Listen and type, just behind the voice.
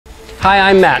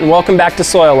Hi, I'm Matt, and welcome back to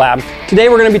Soil Lab. Today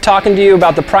we're going to be talking to you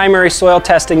about the primary soil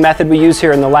testing method we use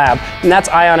here in the lab, and that's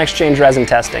ion-exchange resin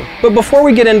testing. But before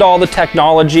we get into all the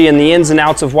technology and the ins and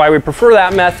outs of why we prefer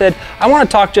that method, I want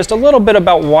to talk just a little bit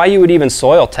about why you would even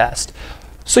soil test.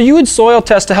 So you would soil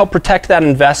test to help protect that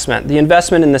investment, the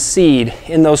investment in the seed,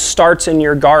 in those starts in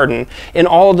your garden, in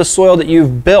all of the soil that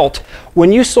you've built.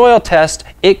 When you soil test,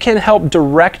 it can help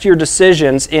direct your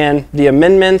decisions in the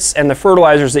amendments and the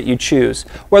fertilizers that you choose,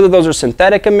 whether those are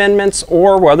synthetic amendments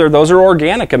or whether those are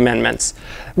organic amendments.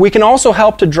 We can also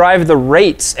help to drive the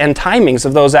rates and timings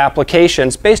of those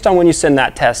applications based on when you send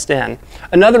that test in.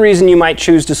 Another reason you might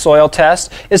choose to soil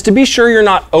test is to be sure you're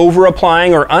not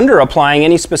over-applying or under-applying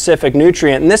any specific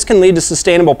nutrient, and this can lead to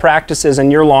sustainable practices in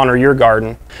your lawn or your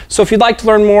garden. So if you'd like to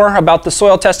learn more about the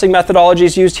soil testing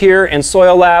methodologies used here in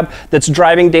Soil Lab that's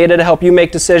driving data to help you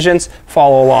make decisions,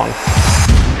 follow along.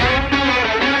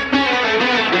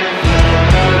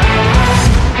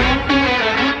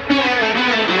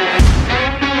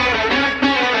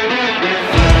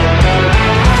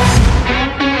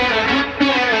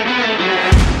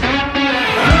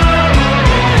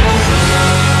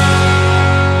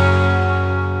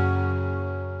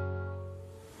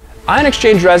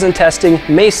 Ion-Exchange resin testing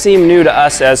may seem new to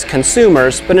us as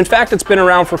consumers, but in fact it's been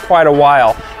around for quite a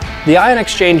while. The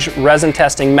ion-exchange resin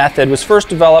testing method was first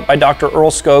developed by Dr.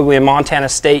 Earl Scogli in Montana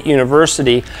State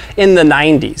University in the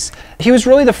 90s. He was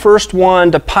really the first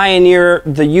one to pioneer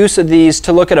the use of these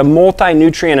to look at a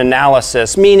multi-nutrient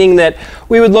analysis, meaning that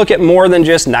we would look at more than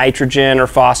just nitrogen or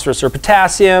phosphorus or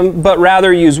potassium, but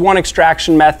rather use one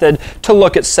extraction method to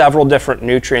look at several different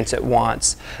nutrients at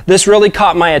once. This really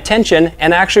caught my attention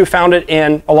and actually found it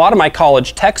in a lot of my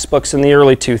college textbooks in the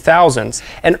early 2000s.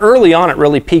 And early on it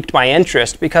really piqued my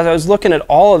interest because I was looking at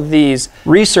all of these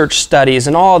research studies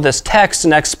and all of this text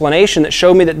and explanation that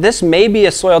showed me that this may be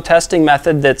a soil testing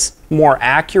method that's more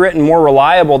accurate and more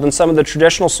reliable than some of the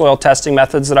traditional soil testing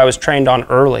methods that I was trained on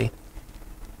early.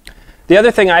 The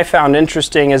other thing I found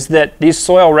interesting is that these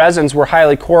soil resins were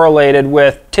highly correlated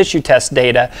with tissue test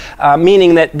data,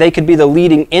 meaning that they could be the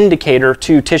leading indicator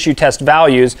to tissue test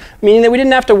values, meaning that we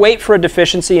didn't have to wait for a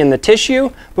deficiency in the tissue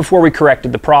before we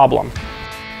corrected the problem.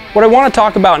 What I want to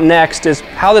talk about next is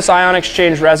how this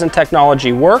ion-exchange resin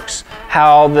technology works,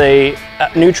 how the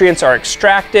nutrients are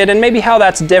extracted, and maybe how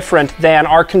that's different than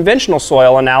our conventional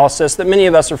soil analysis that many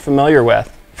of us are familiar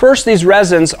with. First, these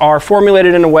resins are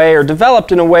formulated in a way or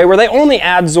developed in a way where they only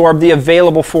adsorb the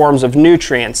available forms of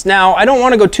nutrients. Now, I don't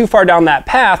want to go too far down that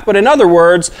path, but in other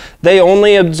words, they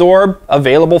only absorb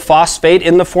available phosphate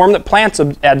in the form that plants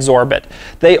adsorb it.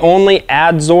 They only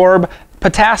adsorb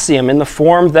potassium in the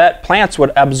form that plants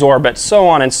would absorb it, so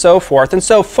on and so forth. And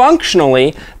so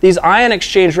functionally, these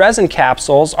ion-exchange resin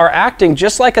capsules are acting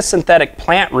just like a synthetic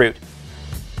plant root.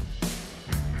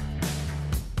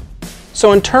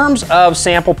 So in terms of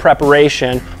sample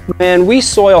preparation, when we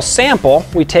soil sample,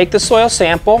 we take the soil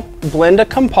sample, blend a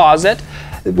composite,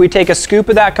 we take a scoop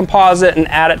of that composite and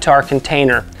add it to our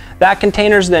container. That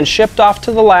container is then shipped off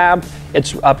to the lab,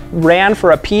 it's ran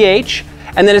for a pH,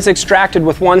 and then it's extracted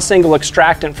with one single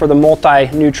extractant for the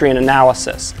multi-nutrient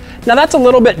analysis. Now that's a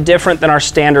little bit different than our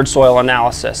standard soil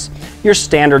analysis. Your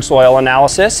standard soil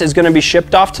analysis is going to be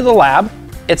shipped off to the lab,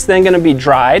 it's then going to be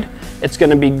dried, it's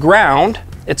going to be ground,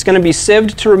 it's going to be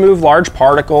sieved to remove large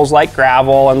particles like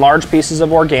gravel and large pieces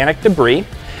of organic debris.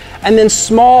 And then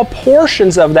small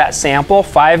portions of that sample,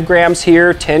 5 grams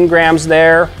here, 10 grams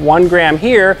there, 1 gram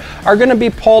here, are going to be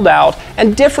pulled out,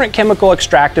 and different chemical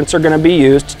extractants are going to be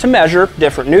used to measure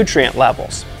different nutrient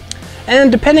levels.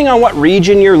 And depending on what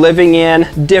region you're living in,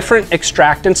 different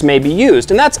extractants may be used,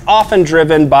 and that's often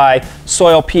driven by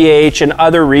soil pH and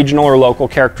other regional or local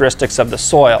characteristics of the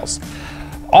soils.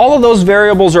 All of those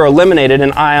variables are eliminated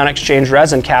in ion-exchange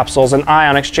resin capsules and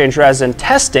ion-exchange resin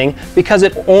testing because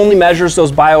it only measures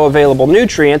those bioavailable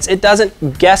nutrients. It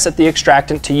doesn't guess at the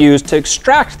extractant to use to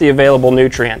extract the available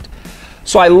nutrient.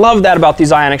 So I love that about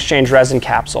these ion-exchange resin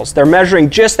capsules. They're measuring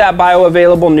just that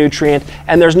bioavailable nutrient,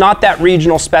 and there's not that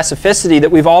regional specificity that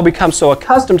we've all become so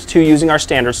accustomed to using our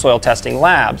standard soil testing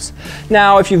labs.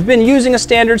 Now, if you've been using a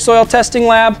standard soil testing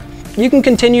lab, you can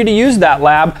continue to use that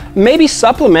lab, maybe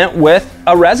supplement with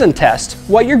a resin test.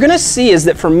 What you're going to see is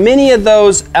that for many of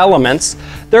those elements,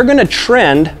 they're going to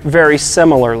trend very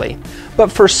similarly.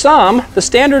 But for some, the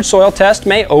standard soil test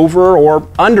may over or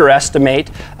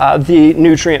underestimate the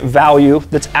nutrient value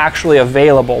that's actually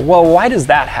available. Well, why does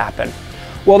that happen?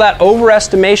 Well, that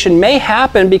overestimation may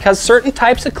happen because certain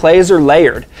types of clays are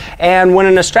layered. And when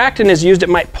an extractant is used, it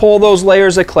might pull those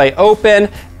layers of clay open,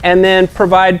 and then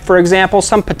provide, for example,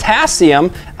 some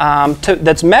potassium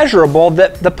that's measurable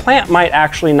that the plant might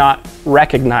actually not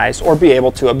recognize or be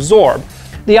able to absorb.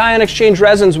 The ion exchange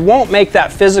resins won't make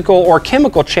that physical or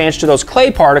chemical change to those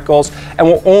clay particles and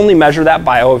will only measure that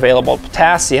bioavailable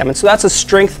potassium. And so that's a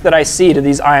strength that I see to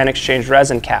these ion exchange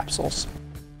resin capsules.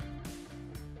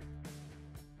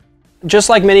 Just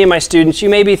like many of my students, you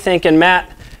may be thinking,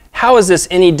 Matt, how is this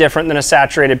any different than a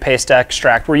saturated paste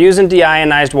extract? We're using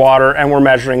deionized water and we're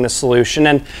measuring the solution,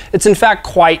 and it's in fact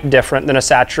quite different than a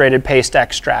saturated paste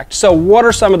extract. So what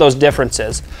are some of those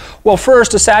differences? Well,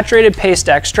 first, a saturated paste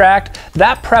extract,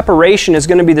 that preparation is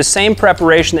going to be the same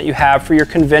preparation that you have for your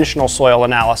conventional soil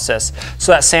analysis.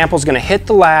 So that sample is going to hit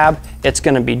the lab, it's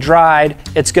going to be dried,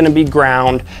 it's going to be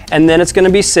ground, and then it's going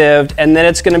to be sieved, and then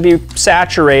it's going to be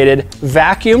saturated,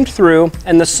 vacuumed through,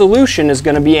 and the solution is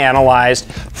going to be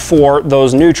analyzed for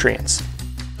those nutrients.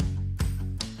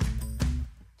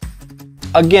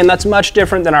 Again, that's much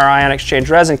different than our ion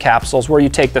exchange resin capsules, where you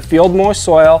take the field moist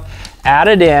soil, add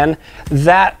it in,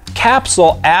 that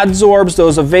capsule adsorbs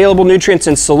those available nutrients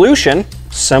in solution,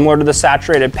 similar to the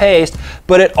saturated paste,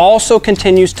 but it also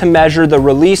continues to measure the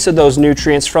release of those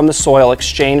nutrients from the soil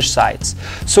exchange sites.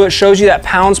 So it shows you that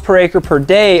pounds per acre per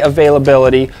day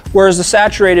availability, whereas the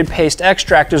saturated paste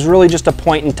extract is really just a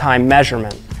point-in-time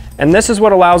measurement. And this is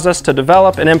what allows us to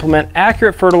develop and implement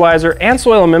accurate fertilizer and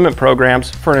soil amendment programs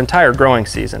for an entire growing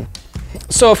season.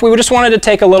 So if we just wanted to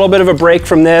take a little bit of a break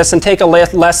from this and take a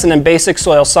lesson in basic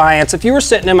soil science, if you were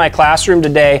sitting in my classroom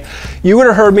today, you would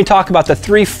have heard me talk about the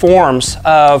three forms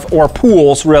of, or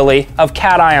pools really, of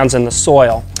cations in the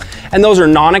soil. And those are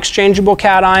non-exchangeable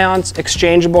cations,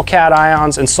 exchangeable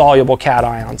cations, and soluble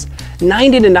cations.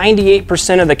 90 to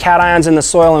 98% of the cations in the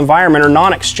soil environment are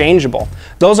non-exchangeable.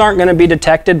 Those aren't going to be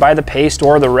detected by the paste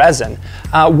or the resin.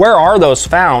 Where are those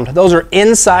found? Those are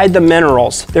inside the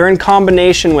minerals. They're in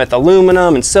combination with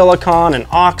aluminum and silicon and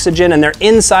oxygen, and they're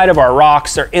inside of our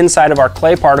rocks, they're inside of our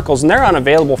clay particles, and they're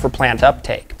unavailable for plant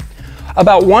uptake.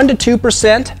 About 1 to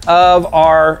 2% of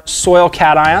our soil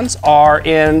cations are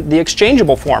in the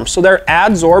exchangeable form, so they're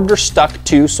adsorbed or stuck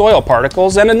to soil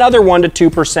particles, and another 1 to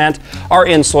 2% are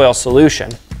in soil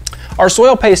solution. Our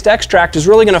soil paste extract is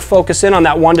really going to focus in on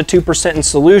that 1 to 2% in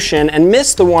solution and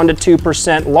miss the 1 to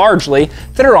 2% largely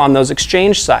that are on those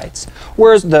exchange sites.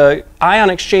 Whereas the ion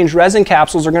exchange resin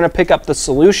capsules are going to pick up the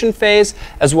solution phase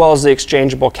as well as the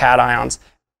exchangeable cations.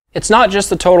 It's not just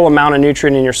the total amount of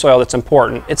nutrient in your soil that's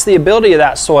important. It's the ability of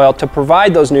that soil to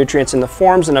provide those nutrients in the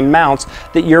forms and amounts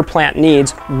that your plant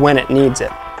needs when it needs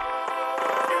it.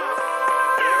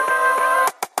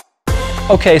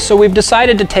 Okay, so we've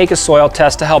decided to take a soil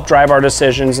test to help drive our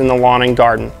decisions in the lawn and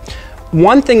garden.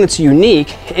 One thing that's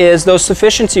unique is those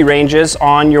sufficiency ranges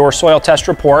on your soil test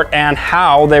report and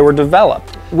how they were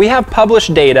developed. We have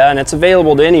published data, and it's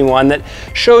available to anyone, that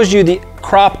shows you the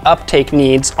crop uptake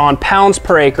needs on pounds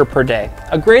per acre per day.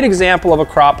 A great example of a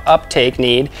crop uptake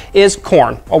need is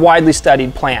corn, a widely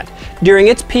studied plant. During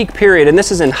its peak period, and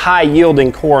this is in high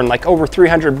yielding corn, like over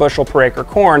 300 bushel per acre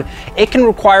corn, it can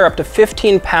require up to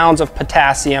 15 pounds of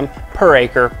potassium per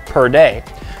acre per day.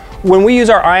 When we use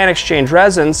our ion exchange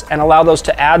resins and allow those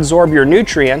to adsorb your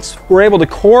nutrients, we're able to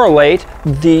correlate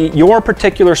your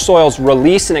particular soil's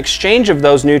release and exchange of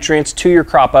those nutrients to your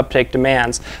crop uptake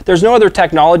demands. There's no other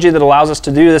technology that allows us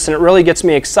to do this, and it really gets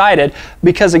me excited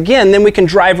because, again, then we can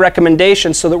drive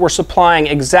recommendations so that we're supplying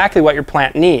exactly what your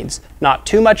plant needs. Not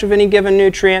too much of any given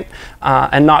nutrient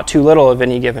and not too little of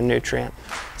any given nutrient.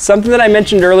 Something that I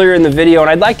mentioned earlier in the video, and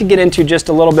I'd like to get into just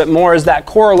a little bit more, is that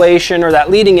correlation or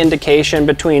that leading indication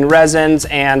between resins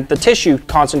and the tissue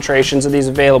concentrations of these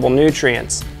available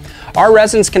nutrients. Our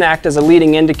resins can act as a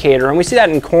leading indicator, and we see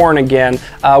that in corn again,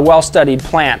 a well-studied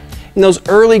plant. In those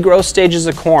early growth stages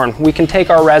of corn, we can take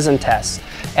our resin tests,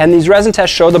 and these resin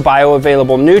tests show the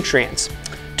bioavailable nutrients.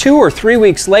 2 or 3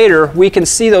 weeks later, we can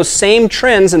see those same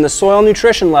trends in the soil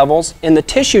nutrition levels, in the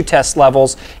tissue test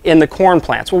levels in the corn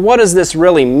plants. Well, what does this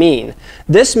really mean?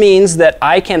 This means that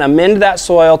I can amend that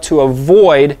soil to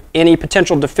avoid any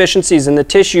potential deficiencies in the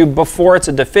tissue before it's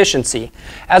a deficiency,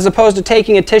 as opposed to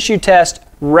taking a tissue test,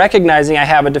 recognizing I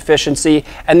have a deficiency,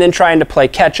 and then trying to play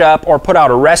catch up or put out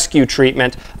a rescue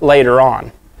treatment later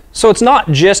on. So it's not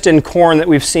just in corn that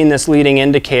we've seen this leading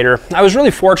indicator. I was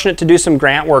really fortunate to do some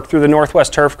grant work through the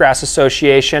Northwest Turfgrass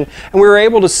Association, and we were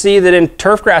able to see that in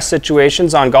turfgrass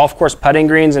situations on golf course putting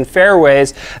greens and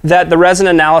fairways, that the resin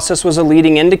analysis was a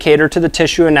leading indicator to the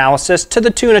tissue analysis to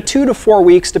the tune of 2 to 4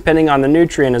 weeks depending on the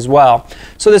nutrient as well.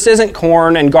 So this isn't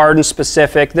corn and garden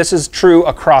specific. This is true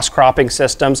across cropping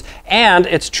systems, and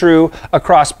it's true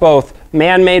across both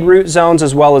man-made root zones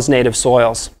as well as native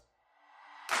soils.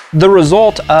 The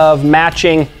result of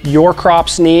matching your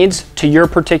crop's needs to your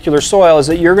particular soil is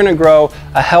that you're going to grow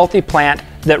a healthy plant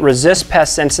that resists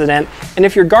pest incident, and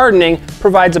if you're gardening,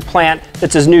 provides a plant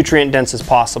that's as nutrient dense as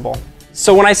possible.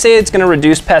 So when I say it's going to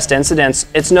reduce pest incidence,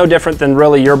 it's no different than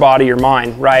really your body or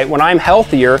mine, right? When I'm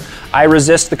healthier, I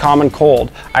resist the common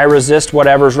cold. I resist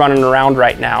whatever's running around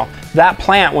right now. That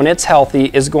plant, when it's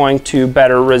healthy, is going to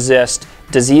better resist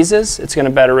diseases, it's going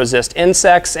to better resist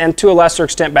insects, and to a lesser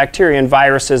extent bacteria and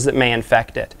viruses that may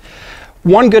infect it.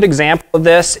 One good example of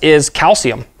this is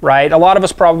calcium, right? A lot of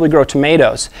us probably grow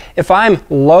tomatoes. If I'm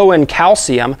low in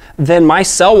calcium, then my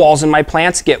cell walls in my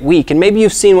plants get weak, and maybe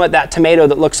you've seen what that tomato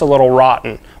that looks a little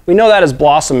rotten. We know that as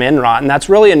blossom end rot, and that's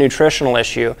really a nutritional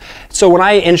issue. So when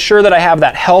I ensure that I have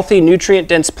that healthy,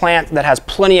 nutrient-dense plant that has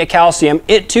plenty of calcium,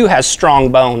 it too has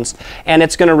strong bones, and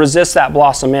it's going to resist that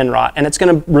blossom end rot, and it's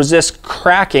going to resist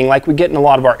cracking like we get in a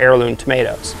lot of our heirloom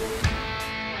tomatoes.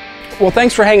 Well,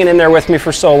 thanks for hanging in there with me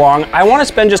for so long. I want to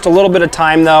spend just a little bit of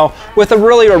time, though, with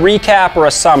really a recap or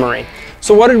a summary.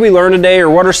 So what did we learn today, or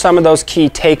what are some of those key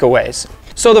takeaways?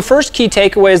 So the first key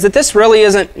takeaway is that this really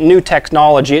isn't new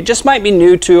technology. It just might be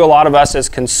new to a lot of us as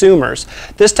consumers.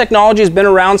 This technology has been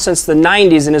around since the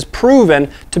 90s and is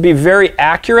proven to be very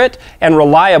accurate and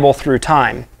reliable through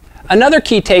time. Another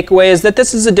key takeaway is that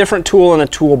this is a different tool in the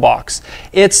toolbox.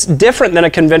 It's different than a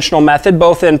conventional method,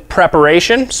 both in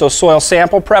preparation, so soil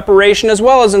sample preparation, as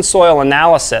well as in soil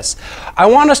analysis. I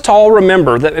want us to all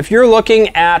remember that if you're looking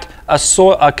at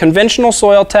a conventional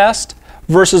soil test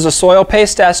versus a soil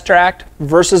paste extract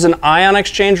versus an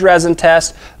ion-exchange resin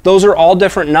test, those are all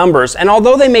different numbers. And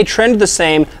although they may trend the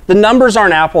same, the numbers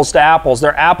aren't apples to apples.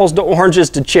 They're apples to oranges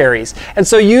to cherries. And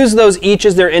so use those each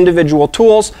as their individual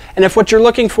tools. And if what you're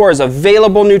looking for is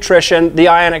available nutrition, the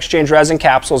ion-exchange resin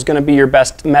capsule is going to be your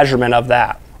best measurement of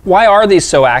that. Why are these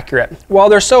so accurate? Well,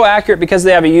 they're so accurate because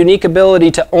they have a unique ability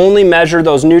to only measure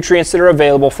those nutrients that are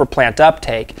available for plant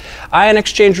uptake.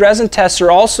 Ion-exchange resin tests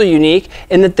are also unique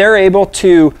in that they're able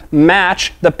to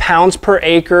match the pounds per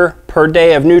acre per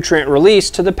day of nutrient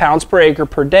release to the pounds per acre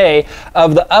per day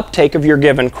of the uptake of your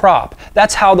given crop.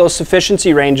 That's how those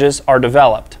sufficiency ranges are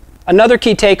developed. Another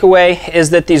key takeaway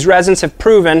is that these resins have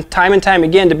proven time and time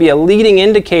again to be a leading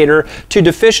indicator to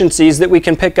deficiencies that we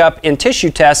can pick up in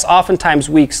tissue tests, oftentimes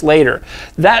weeks later.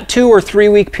 That 2 or 3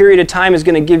 week period of time is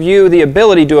going to give you the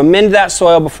ability to amend that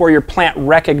soil before your plant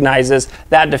recognizes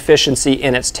that deficiency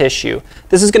in its tissue.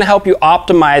 This is going to help you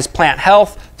optimize plant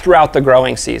health throughout the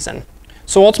growing season.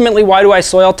 So ultimately, why do I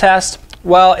soil test?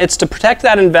 Well, it's to protect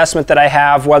that investment that I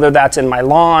have, whether that's in my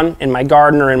lawn, in my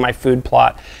garden, or in my food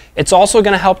plot. It's also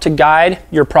going to help to guide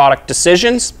your product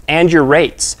decisions and your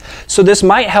rates. So this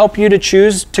might help you to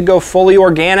choose to go fully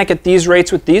organic at these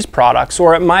rates with these products,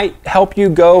 or it might help you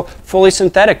go fully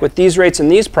synthetic with these rates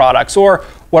and these products. Or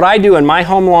what I do in my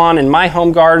home lawn, in my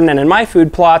home garden, and in my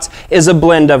food plots is a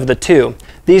blend of the two.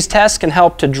 These tests can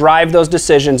help to drive those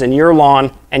decisions in your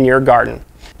lawn and your garden.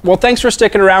 Well, thanks for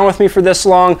sticking around with me for this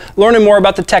long, learning more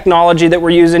about the technology that we're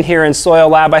using here in Soil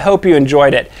Lab. I hope you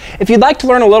enjoyed it. If you'd like to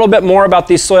learn a little bit more about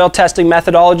these soil testing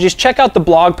methodologies, check out the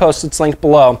blog post that's linked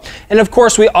below. And of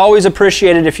course, we always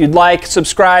appreciate it if you'd like,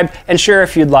 subscribe, and share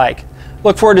if you'd like.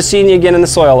 Look forward to seeing you again in the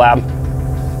Soil Lab.